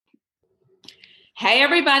Hey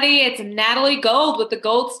everybody, it's Natalie Gold with the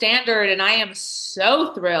Gold Standard, and I am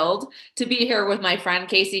so thrilled to be here with my friend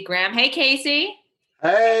Casey Graham. Hey Casey.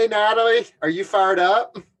 Hey, Natalie, are you fired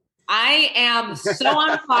up? I am so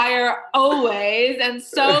on fire always and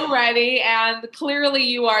so ready, and clearly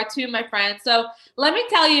you are too, my friend. So let me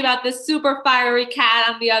tell you about this super fiery cat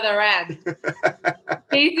on the other end.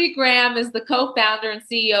 Casey Graham is the co-founder and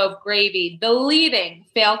CEO of Gravy, the leading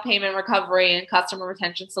failed payment recovery and customer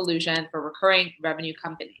retention solution for recurring revenue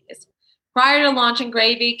companies. Prior to launching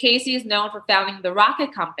Gravy, Casey is known for founding the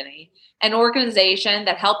Rocket Company, an organization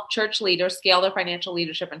that helped church leaders scale their financial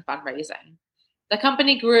leadership and fundraising. The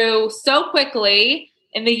company grew so quickly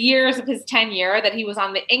in the years of his tenure that he was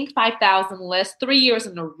on the Inc. 5000 list 3 years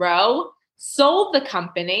in a row, sold the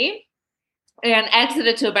company, and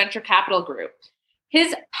exited to a venture capital group.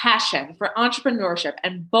 His passion for entrepreneurship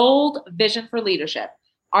and bold vision for leadership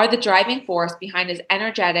are the driving force behind his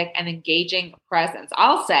energetic and engaging presence.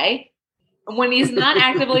 I'll say, when he's not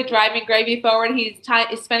actively driving Gravy forward, he's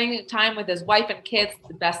spending time with his wife and kids,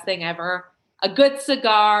 the best thing ever. A good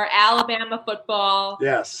cigar, Alabama football.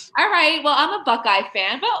 Yes. All right. Well, I'm a Buckeye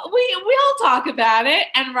fan, but we'll talk about it.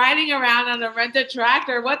 And riding around on a rented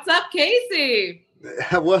tractor. What's up, Casey?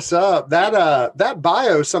 What's up? That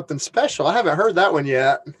bio is something special. I haven't heard that one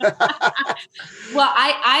yet. Well,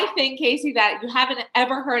 I think, Casey, that you haven't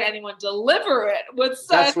ever heard anyone deliver it with such.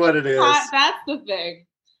 That's what it is. That's the thing.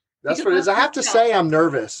 That's what it is. I have to say I'm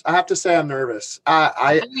nervous. Why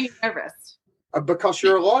are you nervous? Because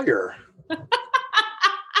you're a lawyer.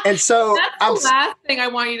 And so that's the last thing I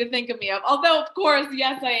want you to think of me of. Although, of course,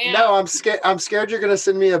 yes, I am. No, I'm scared. I'm scared you're going to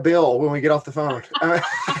send me a bill when we get off the phone. I'm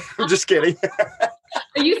just kidding.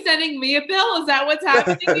 Are you sending me a bill? Is that what's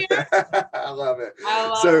happening here? I love it.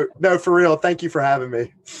 No, for real. Thank you for having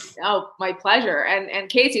me. Oh, my pleasure. And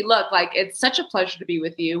Casey, look, like it's such a pleasure to be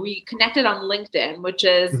with you. We connected on LinkedIn, which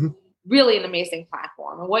is really an amazing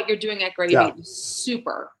platform. And what you're doing at Gravy is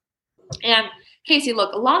super. And Casey,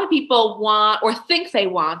 look, a lot of people want or think they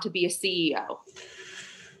want to be a CEO.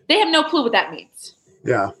 They have no clue what that means.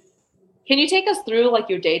 Yeah. Can you take us through like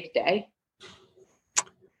your day to day?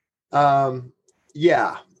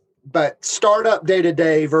 Yeah. But startup day to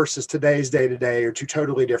day versus today's day to day are two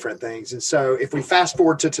totally different things. And so if we fast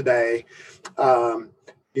forward to today, I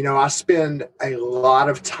spend a lot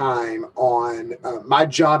of time on my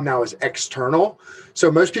job now is external. So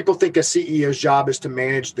most people think a CEO's job is to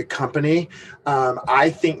manage the company. I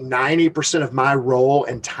think 90% of my role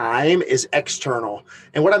and time is external.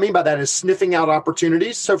 And what I mean by that is sniffing out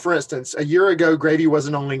opportunities. So for instance, a year ago, Gravy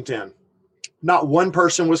wasn't on LinkedIn. Not one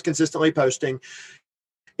person was consistently posting.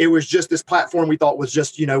 It was just this platform we thought was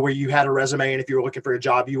just, where you had a resume. And if you were looking for a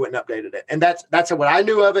job, you went and updated it. And that's what I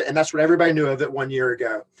knew of it. And that's what everybody knew of it 1 year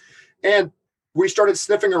ago. And we started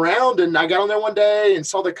sniffing around, and I got on there one day and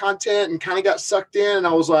saw the content and kind of got sucked in. And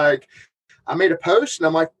I was like, I made a post and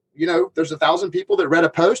I'm like, there's 1,000 people that read a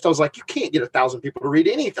post. I was like, you can't get 1,000 people to read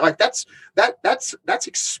anything. Like that's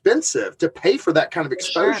expensive to pay for that kind of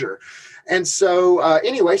exposure. Sure. And so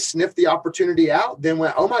anyway, sniffed the opportunity out, then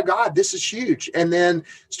went, oh my God, this is huge. And then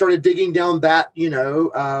started digging down that,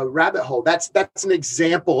 rabbit hole. That's an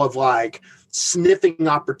example of like sniffing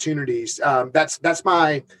opportunities. That's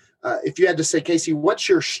my, if you had to say, Casey, what's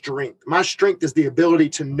your strength? My strength is the ability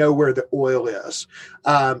to know where the oil is,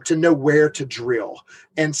 to know where to drill.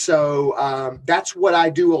 And so that's what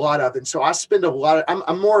I do a lot of. And so I spend a lot of,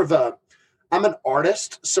 I'm an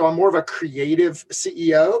artist, so I'm more of a creative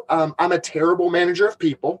CEO. I'm a terrible manager of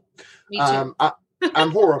people. Me too.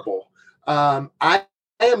 I'm horrible. I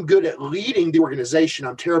am good at leading the organization.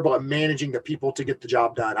 I'm terrible at managing the people to get the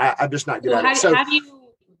job done. I'm just not good at it. So how do you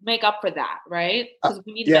make up for that, right? Because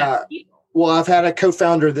we need to manage people. Well, I've had a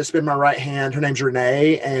co-founder that's been my right hand. Her name's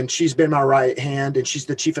Renee, and she's been my right hand, and she's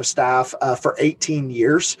the chief of staff for 18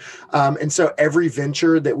 years. And so every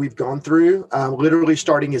venture that we've gone through, literally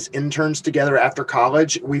starting as interns together after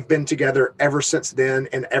college, we've been together ever since then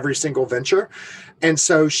in every single venture. And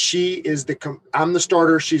so she is I'm the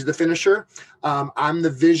starter, she's the finisher. I'm the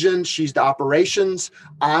vision, she's the operations.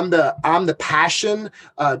 I'm the passion,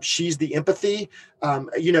 she's the empathy.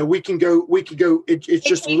 We can go. It's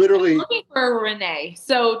just literally. I'm looking for a Renee.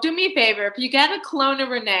 So do me a favor. If you get a clone of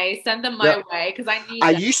Renee, send them my way because I need.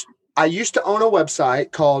 I used to own a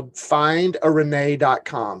website called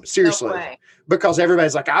findarenee.com. Seriously, no way. Because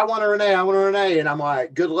everybody's like, I want a Renee, and I'm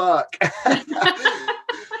like, good luck.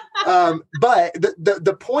 But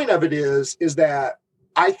the point of it is that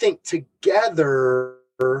I think together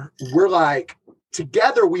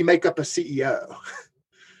we make up a CEO.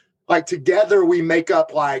 Like together we make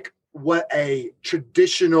up like what a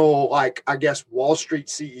traditional, like, I guess, Wall Street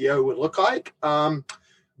CEO would look like.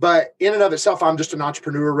 But in and of itself, I'm just an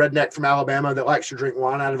entrepreneur redneck from Alabama that likes to drink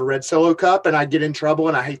wine out of a red Solo cup, and I get in trouble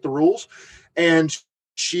and I hate the rules. And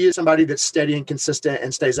she is somebody that's steady and consistent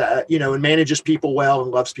and stays at, and manages people well and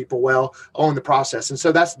loves people well along the process. And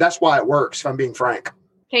so that's why it works, if I'm being frank.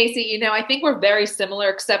 Casey, I think we're very similar,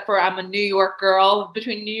 except for I'm a New York girl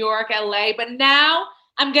between New York, LA, but now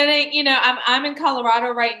I'm getting, I'm in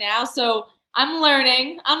Colorado right now. So I'm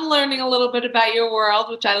learning a little bit about your world,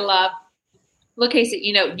 which I love. Look,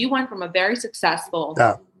 Casey, you went from a very successful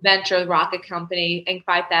venture rocket company, Inc.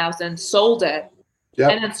 5000, sold it,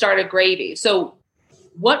 and then started Gravy. So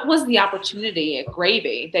what was the opportunity at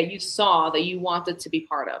Gravy that you saw that you wanted to be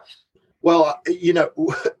part of? Well,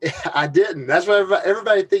 I didn't. That's what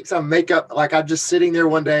everybody thinks. I make up, like I'm just sitting there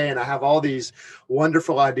one day and I have all these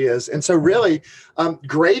wonderful ideas. And so really,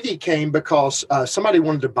 Gravy came because somebody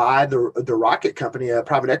wanted to buy the rocket company, a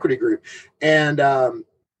private equity group. And,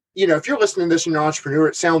 if you're listening to this and you're an entrepreneur,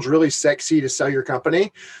 it sounds really sexy to sell your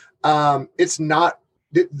company. It's not.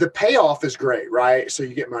 The payoff is great, right? So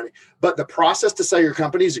you get money, but the process to sell your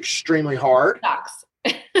company is extremely hard. Sucks.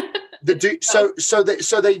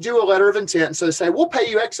 So they do a letter of intent. And so they say, we'll pay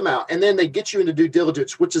you X amount. And then they get you into due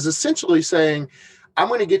diligence, which is essentially saying, I'm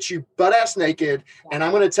going to get you butt ass naked and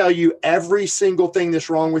I'm going to tell you every single thing that's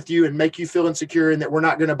wrong with you and make you feel insecure and that we're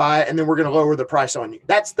not going to buy it. And then we're going to lower the price on you.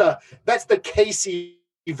 That's the Casey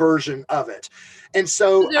version of it. And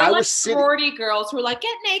so I was sitting. Sorority girls who were like,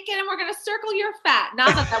 get naked and we're going to circle your fat.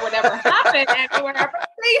 Not that would ever happen anywhere, but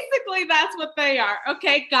basically that's what they are.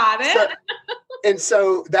 Okay, got it.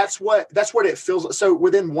 So that's what it feels like. So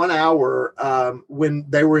within 1 hour, when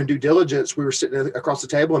they were in due diligence, we were sitting across the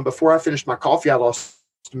table, and before I finished my coffee, I lost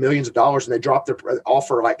millions of dollars, and they dropped their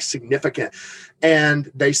offer like significant. And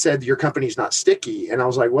they said, your company's not sticky. And I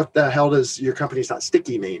was like, what the hell does your company's not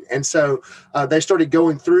sticky mean? And so they started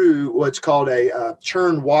going through what's called a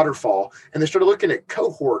churn waterfall. And they started looking at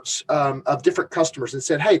cohorts of different customers and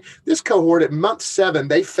said, hey, this cohort at month 7,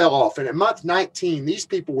 they fell off. And at month 19, these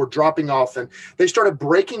people were dropping off. And they started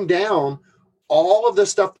breaking down all of the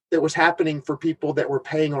stuff that was happening for people that were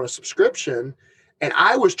paying on a subscription. And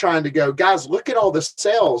I was trying to go, guys, look at all the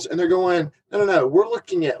sales. And they're going, no. We're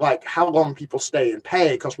looking at like how long people stay and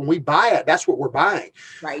pay. Because when we buy it, that's what we're buying.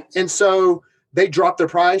 Right. And so they dropped their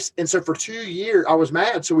price. And so for 2 years, I was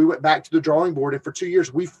mad. So we went back to the drawing board. And for 2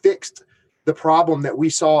 years, we fixed the problem that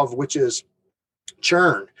we solved, which is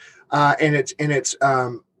churn. And it's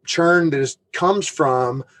churn that comes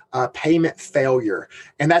from payment failure.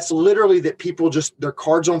 And that's literally that people just, their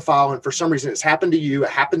cards on file. And for some reason, it's happened to you. It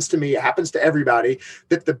happens to me. It happens to everybody,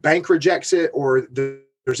 that the bank rejects it, or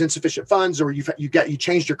there's insufficient funds, or you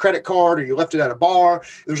changed your credit card, or you left it at a bar.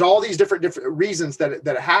 There's all these different reasons that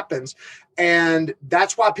it happens. And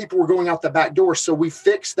that's why people were going out the back door. So we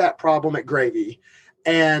fixed that problem at Gravy,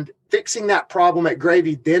 and fixing that problem at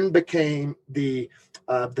Gravy then became the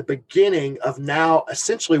beginning of now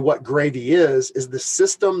essentially what Gravy is the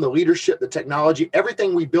system, the leadership, the technology,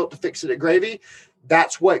 everything we built to fix it at Gravy.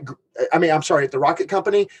 That's what, at the rocket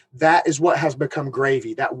company, that is what has become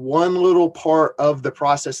Gravy, that one little part of the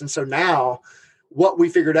process. And so now what we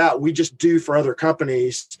figured out, we just do for other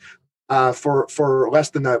companies for less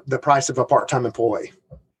than the price of a part-time employee.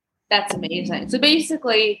 That's amazing. So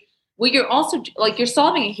basically, well, you're also you're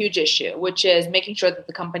solving a huge issue, which is making sure that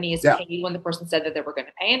the company is paid when the person said that they were going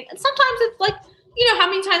to pay. And sometimes it's like, how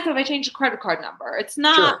many times have I changed a credit card number? It's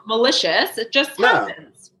not malicious. It just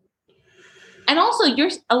happens. And also you're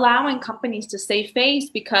allowing companies to save face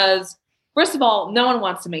because, first of all, no one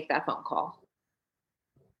wants to make that phone call.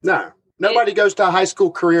 No, nobody goes to a high school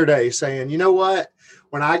career day saying, you know what?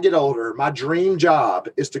 When I get older, my dream job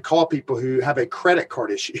is to call people who have a credit card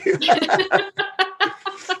issue.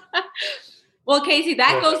 Well, Casey,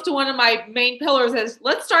 that goes to one of my main pillars is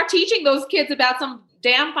let's start teaching those kids about some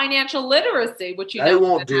damn financial literacy, which they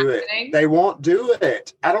won't do it. They won't do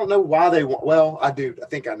it. I don't know why they won't. Well, I do. I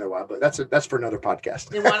think I know why, but that's for another podcast.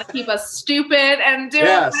 They want to keep us stupid and do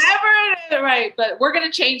whatever it is, right? But we're going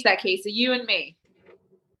to change that, Casey, you and me.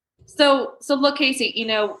 So look, Casey,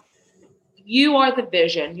 you are the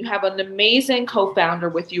vision. You have an amazing co-founder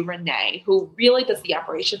with you, Renee, who really does the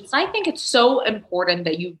operations. And I think it's so important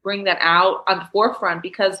that you bring that out on the forefront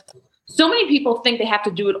because so many people think they have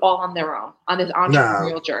to do it all on their own on this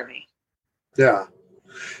entrepreneurial journey. Yeah.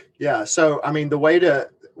 Yeah. So, the way to,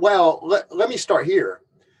 let me start here.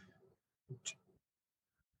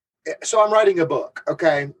 So I'm writing a book,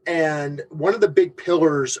 okay? And one of the big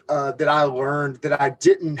pillars that I learned that I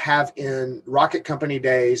didn't have in Rocket Company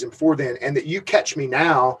days and before then, and that you catch me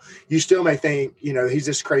now, you still may think, he's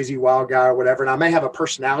this crazy wild guy or whatever. And I may have a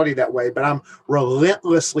personality that way, but I'm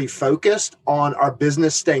relentlessly focused on our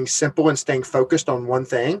business staying simple and staying focused on one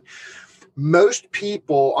thing. Most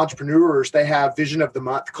people, entrepreneurs, they have vision of the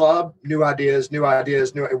month club, new ideas,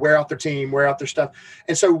 wear out their team, wear out their stuff.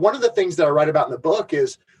 And so one of the things that I write about in the book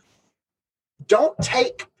is, if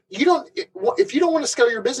you don't want to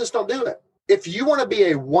scale your business, don't do it. If you want to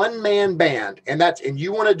be a one-man band and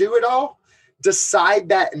you want to do it all, decide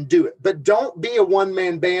that and do it. But don't be a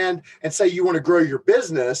one-man band and say you want to grow your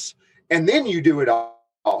business and then you do it all.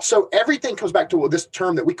 So everything comes back to this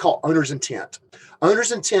term that we call owner's intent.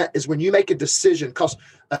 Owner's intent is when you make a decision, because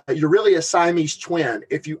you're really a Siamese twin.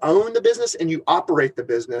 If you own the business and you operate the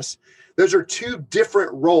business, those are two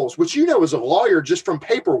different roles, which as a lawyer just from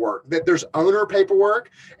paperwork, that there's owner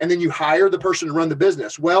paperwork, and then you hire the person to run the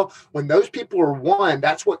business. Well, when those people are one,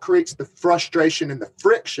 that's what creates the frustration and the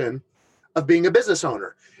friction of being a business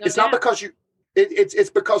owner. It's not because it's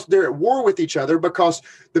because they're at war with each other, because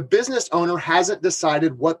the business owner hasn't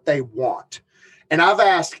decided what they want. And I've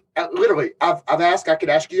asked, I could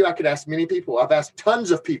ask you, I could ask many people. I've asked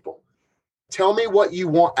tons of people, tell me what you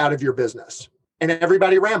want out of your business. And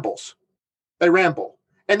everybody rambles. They ramble.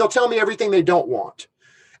 And they'll tell me everything they don't want.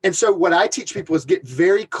 And so what I teach people is get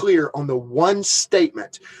very clear on the one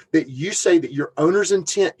statement that you say that your owner's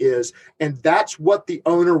intent is, and that's what the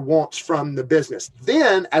owner wants from the business.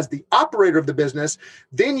 Then as the operator of the business,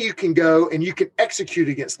 then you can go and you can execute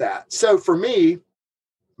against that. So for me,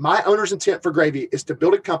 my owner's intent for Gravy is to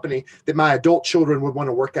build a company that my adult children would want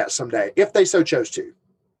to work at someday, if they so chose to.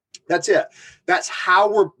 That's it. That's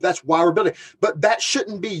why we're building. But that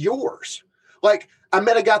shouldn't be yours. Like, I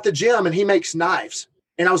met a guy at the gym and he makes knives.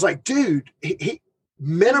 And I was like, dude, he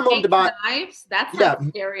minimum to buy knives. That's not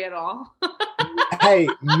scary at all. Hey,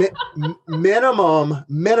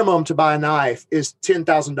 minimum to buy a knife is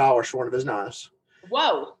 $10,000 for one of his knives.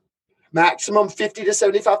 Whoa. Maximum 50 to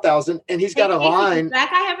 75,000, and he's got a line. Does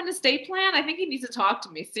that guy have an estate plan? I think he needs to talk to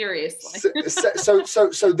me seriously.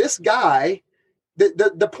 So this guy,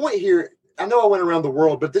 the point here, I know I went around the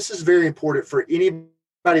world, but this is very important for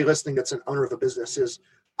anybody listening that's an owner of a business. Is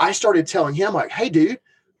I started telling him, like, hey, dude,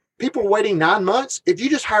 people are waiting 9 months. If you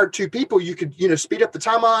just hired 2 people, you could, speed up the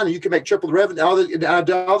timeline, and you can make triple the revenue, all this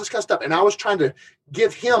kind of stuff. And I was trying to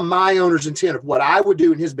give him my owner's intent of what I would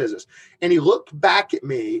do in his business. And he looked back at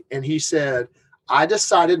me and he said, I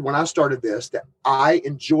decided when I started this that I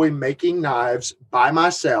enjoy making knives by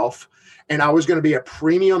myself, and I was going to be a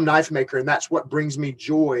premium knife maker. And that's what brings me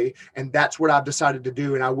joy. And that's what I've decided to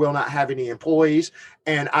do. And I will not have any employees.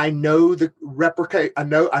 And I know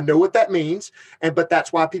I know what that means. But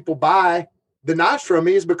that's why people buy the knives from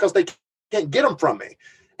me, is because they can't get them from me.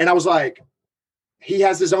 And I was like, he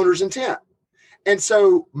has his owner's intent. And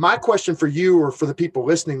so my question for you, or for the people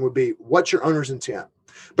listening, would be, what's your owner's intent?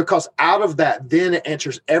 Because out of that, then it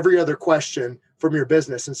answers every other question from your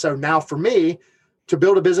business. And so now for me, to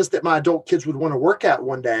build a business that my adult kids would want to work at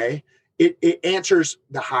one day, it answers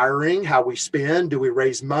the hiring, how we spend, do we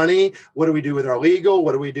raise money? What do we do with our legal?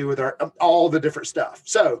 What do we do with all the different stuff?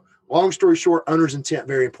 So long story short, owner's intent,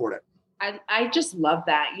 very important. I just love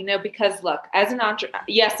that, because look, as an entrepreneur,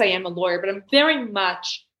 yes, I am a lawyer, but I'm very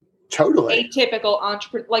much totally atypical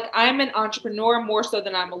entrepreneur. Like, I'm an entrepreneur more so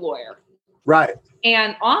than I'm a lawyer. Right.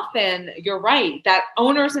 And often you're right, that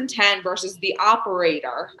owner's intent versus the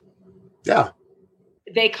operator. Yeah.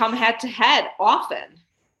 They come head to head often.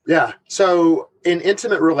 Yeah. So in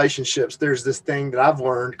intimate relationships, there's this thing that I've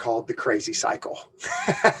learned called the crazy cycle.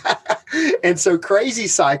 And so crazy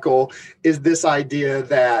cycle is this idea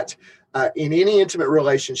that in any intimate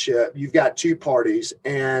relationship, you've got 2 parties.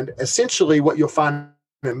 And essentially what you'll find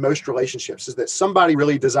in most relationships is that somebody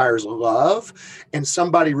really desires love and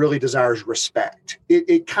somebody really desires respect.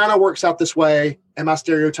 It kind of works out this way. Am I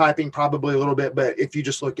stereotyping? Probably a little bit, but if you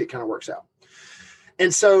just look, it kind of works out.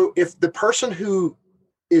 And so if the person who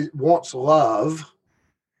wants love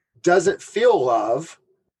doesn't feel love,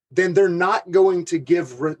 then they're not going to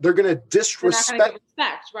they're going to disrespect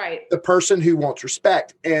right, the person who wants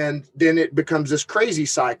respect. And then it becomes this crazy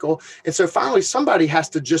cycle. And so finally, somebody has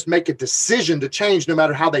to just make a decision to change no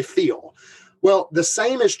matter how they feel. Well, the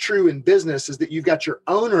same is true in business, is that you've got your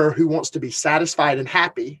owner who wants to be satisfied and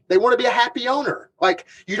happy. They want to be a happy owner. Like,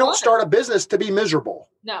 you don't start a business to be miserable.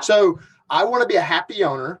 No. So I want to be a happy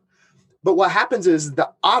owner. But what happens is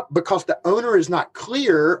because the owner is not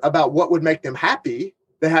clear about what would make them happy,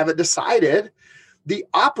 they haven't decided, The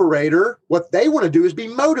operator, what they want to do is be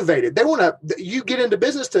motivated. They want to, you get into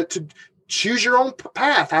business to choose your own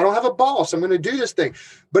path. I don't have a boss. I'm going to do this thing.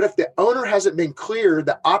 But if the owner hasn't been clear,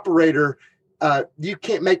 the operator, you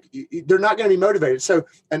can't they're not going to be motivated. So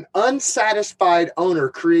an unsatisfied owner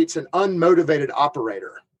creates an unmotivated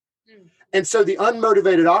operator. And so the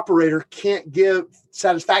unmotivated operator can't give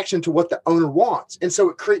satisfaction to what the owner wants. And so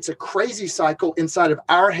it creates a crazy cycle inside of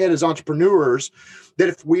our head as entrepreneurs that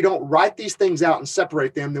if we don't write these things out and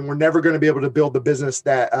separate them, then we're never going to be able to build the business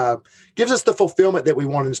that gives us the fulfillment that we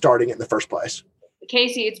want in starting it in the first place.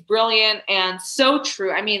 Casey, it's brilliant and so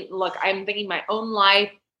true. I mean, look, I'm thinking my own life.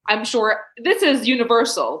 I'm sure this is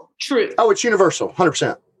universal truth. Oh, it's universal,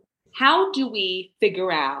 100%. How do we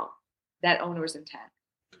figure out that owner's intent?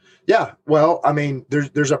 Yeah, well, I mean,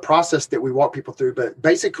 there's a process that we walk people through, but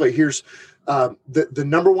basically here's the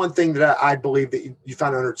number one thing that I believe that you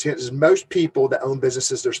find owner intent is most people that own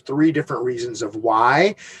businesses, there's 3 different reasons of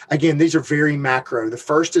why. Again, these are very macro. The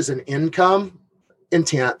first is an income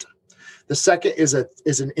intent. The second is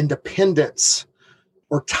an independence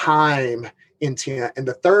or time intent. And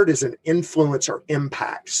the third is an influence or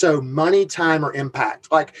impact. So money, time, or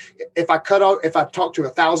impact. Like if I talk to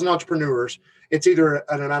 1,000 entrepreneurs, it's either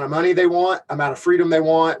an amount of money they want, amount of freedom they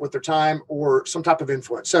want with their time, or some type of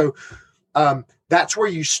influence. So that's where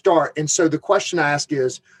you start. And so the question I ask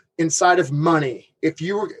is, inside of money,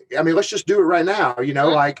 let's just do it right now.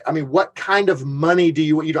 What kind of money do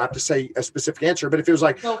you want? You don't have to say a specific answer, but if it was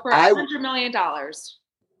like, for $100 million.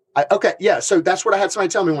 Okay. Yeah. So that's what I had somebody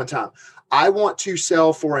tell me one time. I want to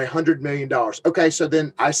sell for $100 million. Okay. So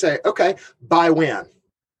then I say, okay, by when?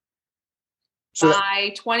 So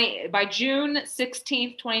by June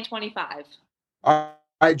 16th, 2025. All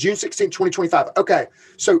right, June 16th, 2025. Okay.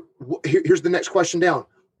 So here's the next question down.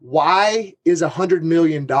 Why is $100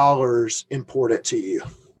 million important to you?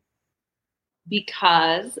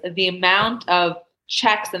 Because the amount of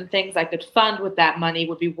checks and things I could fund with that money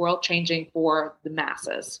would be world changing for the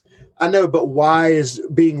masses. I know, but why is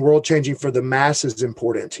being world changing for the masses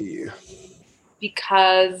important to you?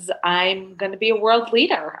 Because I'm going to be a world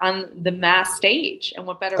leader on the mass stage. And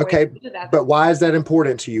what better way to do that? But why is that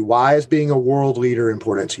important to you? Why is being a world leader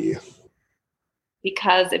important to you?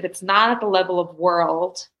 Because if it's not at the level of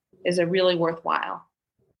world, is it really worthwhile?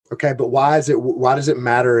 Okay, but why does it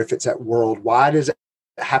matter if it's at world? Why does it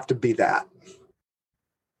have to be that?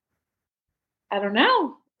 I don't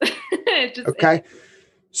know.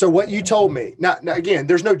 So what you told me, now again,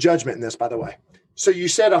 there's no judgment in this, by the way. So you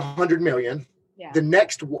said 100 million. Yeah.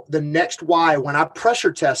 The next why, when I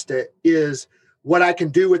pressure test it, is what I can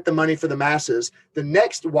do with the money for the masses. The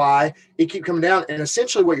next why, it keep coming down. And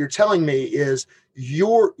essentially what you're telling me is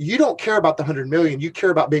you don't care about the 100 million. You care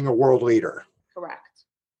about being a world leader. Correct.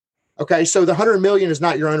 Okay. So the 100 million is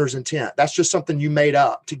not your owner's intent. That's just something you made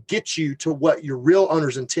up to get you to what your real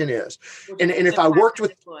owner's intent is. And if I worked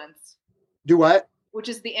with influence. Do what? Which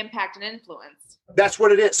is the impact and influence. That's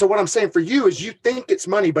what it is. So what I'm saying for you is you think it's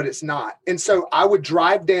money, but it's not. And so I would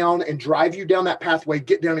drive you down that pathway,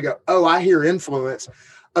 get down and go, oh, I hear influence.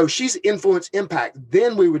 Oh, she's influence impact.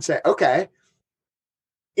 Then we would say, okay,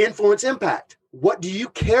 influence impact. What do you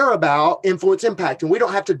care about influence impact? And we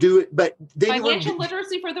don't have to do it, but then financial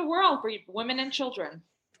literacy for the world, for women and children.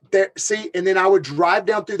 And then I would drive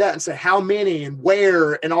down through that and say how many and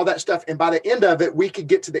where and all that stuff. And by the end of it, we could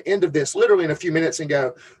get to the end of this literally in a few minutes and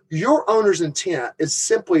go, your owner's intent is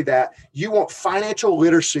simply that you want financial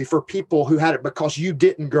literacy for people who had it because you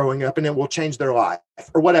didn't growing up, and it will change their life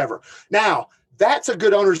or whatever. Now, that's a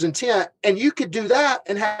good owner's intent. And you could do that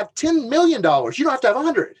and have $10 million. You don't have to have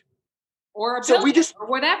 100. Or a billion, or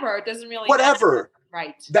whatever. It doesn't really matter.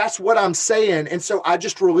 Right. That's what I'm saying. And so I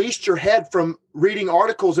just released your head from reading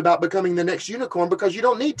articles about becoming the next unicorn because you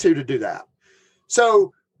don't need to do that.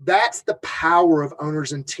 So that's the power of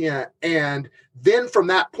owner's intent. And then from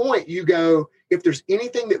that point, you go, if there's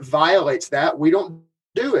anything that violates that, we don't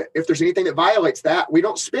do it. If there's anything that violates that, we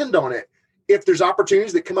don't spend on it. If there's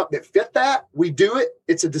opportunities that come up that fit that, we do it.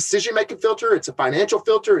 It's a decision-making filter. It's a financial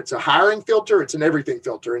filter. It's a hiring filter. It's an everything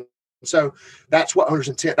filter. And so that's what owner's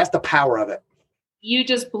intent, that's the power of it. You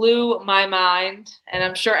just blew my mind, and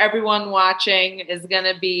I'm sure everyone watching is going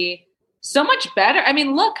to be so much better. I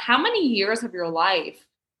mean, look, how many years of your life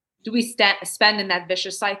do we spend in that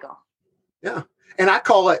vicious cycle? Yeah. And I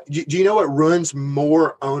call it, do you know what ruins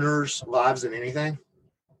more owners' lives than anything?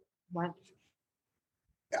 What?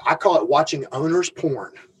 I call it watching owners'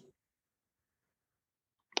 porn.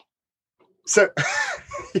 So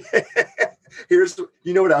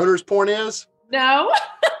you know what owners' porn is? No.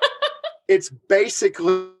 It's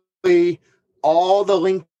basically all the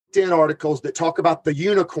LinkedIn articles that talk about the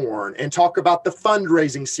unicorn and talk about the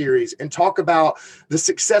fundraising series and talk about the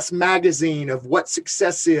success magazine of what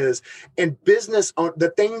success is. And business,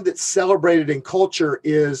 the thing that's celebrated in culture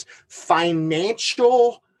is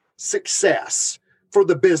financial success for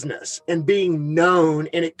the business and being known,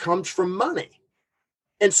 and it comes from money.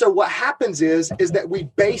 And so what happens is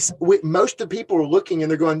that most of the people are looking and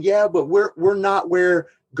they're going, yeah, but we're not where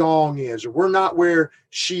Gong is, or we're not where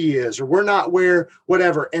she is, or we're not where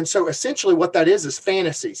whatever. And so essentially what that is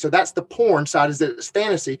fantasy. So that's the porn side, is that it's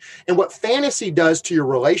fantasy. And what fantasy does to your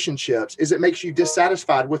relationships is it makes you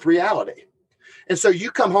dissatisfied with reality. And so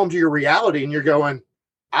you come home to your reality and you're going,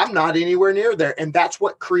 I'm not anywhere near there. And that's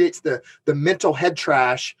what creates the mental head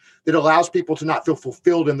trash that allows people to not feel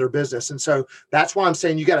fulfilled in their business. And so that's why I'm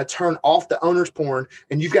saying you got to turn off the owner's porn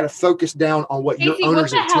and you've got to focus down on what your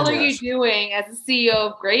owner's intent is. What the hell are you doing as a CEO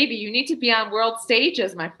of Gravy? You need to be on world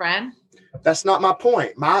stages, my friend. That's not my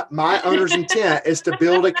point. My owner's intent is to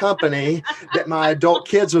build a company that my adult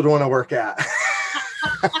kids would want to work at.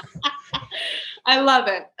 I love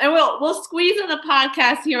it. And we'll squeeze in the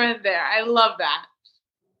podcast here and there. I love that.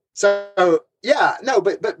 So yeah, no,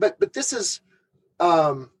 but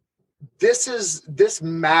this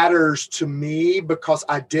matters to me because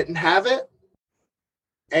I didn't have it.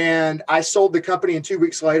 And I sold the company, and 2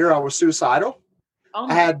 weeks later I was suicidal. Oh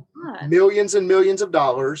I had God. millions and millions of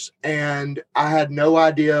dollars, and I had no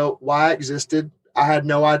idea why I existed. I had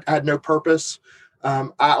no purpose.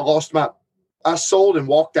 I sold and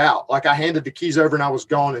walked out. Like, I handed the keys over and I was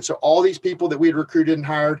gone. And so all these people that we had recruited and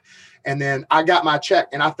hired, and then I got my check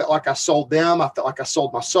and I felt like I sold them. I felt like I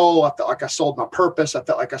sold my soul. I felt like I sold my purpose. I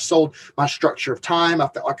felt like I sold my structure of time. I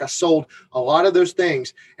felt like I sold a lot of those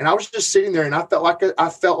things. And I was just sitting there and I felt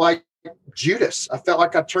like Judas. I felt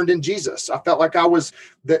like I turned in Jesus. I felt like I was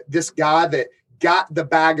this guy that got the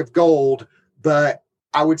bag of gold, but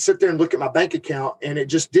I would sit there and look at my bank account and it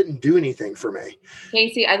just didn't do anything for me.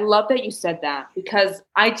 Casey, I love that you said that, because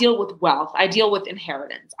I deal with wealth. I deal with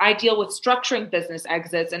inheritance. I deal with structuring business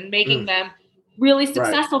exits and making them really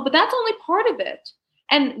successful, but that's only part of it.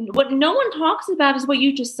 And what no one talks about is what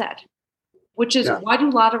you just said, which is why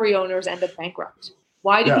do lottery owners end up bankrupt?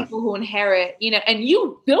 Why do people who inherit, and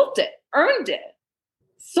you built it, earned it,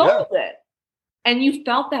 sold it, and you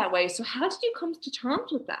felt that way. So how did you come to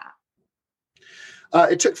terms with that?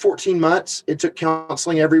 It took 14 months. It took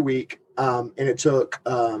counseling every week. And it took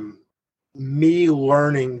me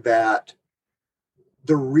learning that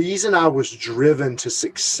the reason I was driven to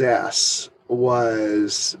success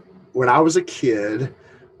was when I was a kid.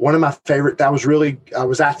 One of my favorite, I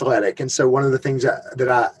was athletic. And so one of the things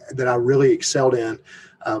that I really excelled in,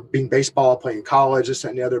 being baseball, playing college, this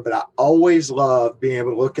and the other, but I always loved being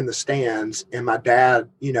able to look in the stands and my dad,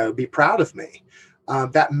 be proud of me.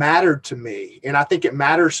 That mattered to me. And I think it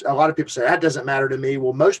matters. A lot of people say that doesn't matter to me.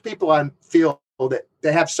 Well, most people, I feel that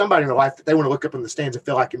they have somebody in their life that they want to look up in the stands and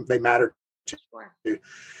feel like they matter to.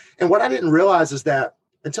 And what I didn't realize is that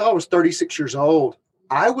until I was 36 years old,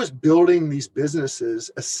 I was building these businesses.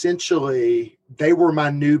 Essentially, they were my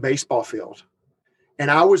new baseball field. And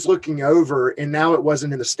I was looking over, and now it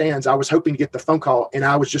wasn't in the stands. I was hoping to get the phone call, and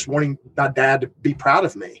I was just wanting my dad to be proud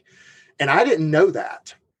of me. And I didn't know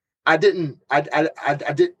that. I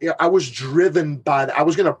was driven by that. I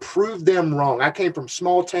was going to prove them wrong. I came from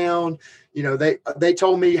small town. They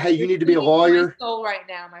told me, hey, you need to be a lawyer. Soul right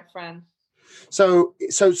now, my friend. So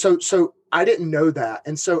I didn't know that.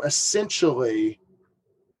 And so essentially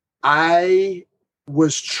I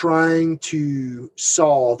was trying to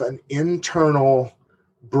solve an internal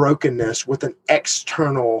brokenness with an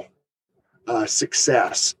external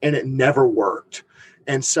success, and it never worked.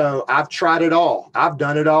 And so I've tried it all. I've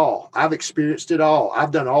done it all. I've experienced it all. I've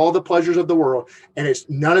done all the pleasures of the world, and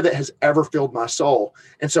none of it has ever filled my soul.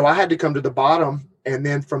 And so I had to come to the bottom. And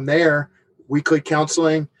then from there, weekly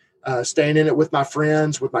counseling, staying in it with my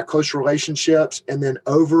friends, with my close relationships. And then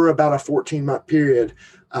over about a 14-month period,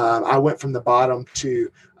 I went from the bottom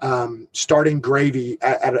to starting Gravy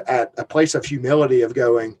at a place of humility of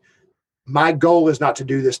going, my goal is not to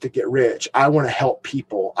do this to get rich. I want to help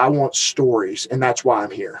people. I want stories. And that's why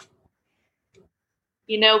I'm here.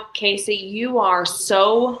 Casey, you are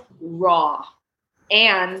so raw.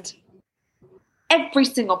 And every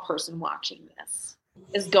single person watching this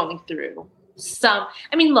is going through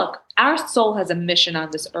look, our soul has a mission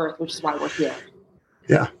on this earth, which is why we're here.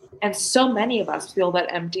 Yeah. And so many of us feel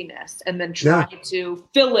that emptiness and then try to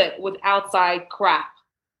fill it with outside crap.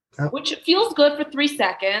 Which feels good for 3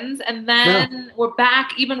 seconds, and then we're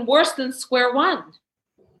back even worse than square one.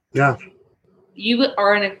 Yeah. You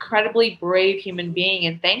are an incredibly brave human being,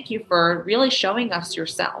 and thank you for really showing us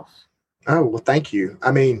yourself. Oh, well, thank you.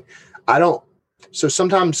 I mean, I don't, so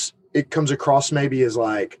sometimes it comes across maybe as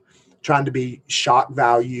like trying to be shock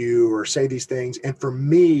value or say these things. And for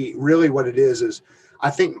me, really what it is I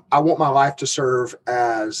think I want my life to serve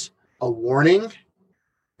as a warning,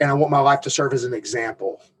 and I want my life to serve as an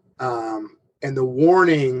example. And the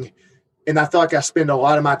warning, and I feel like I spend a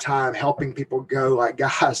lot of my time helping people go like,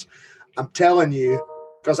 guys, I'm telling you,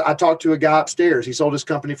 because I talked to a guy upstairs. He sold his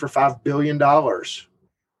company for $5 billion.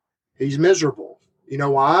 He's miserable. You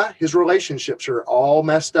know why? His relationships are all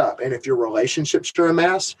messed up. And if your relationships are a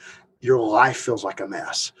mess, your life feels like a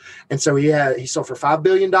mess. And so he sold for $5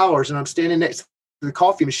 billion, and I'm standing next to the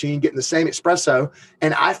coffee machine getting the same espresso.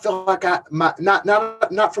 And I feel like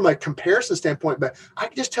not from a comparison standpoint, but I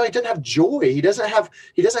can just tell he doesn't have joy. He doesn't have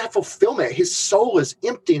fulfillment. His soul is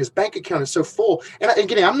empty and his bank account is so full. And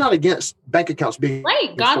again, I'm not against bank accounts being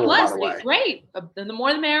great. God full, bless. by the way. Great. The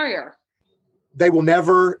more the merrier. It will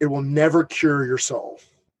never cure your soul.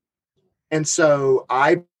 And so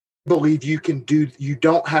I believe you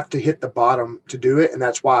don't have to hit the bottom to do it. And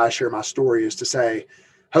that's why I share my story, is to say,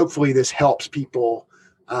 hopefully this helps people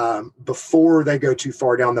before they go too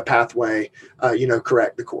far down the pathway,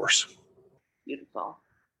 correct the course. Beautiful.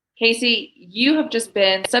 Casey, you have just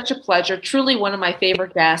been such a pleasure. Truly one of my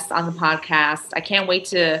favorite guests on the podcast. I can't wait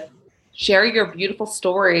to share your beautiful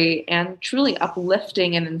story and truly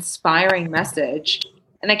uplifting and inspiring message.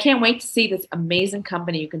 And I can't wait to see this amazing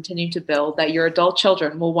company you continue to build that your adult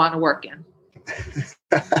children will want to work in.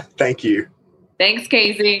 Thank you. Thanks,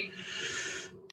 Casey.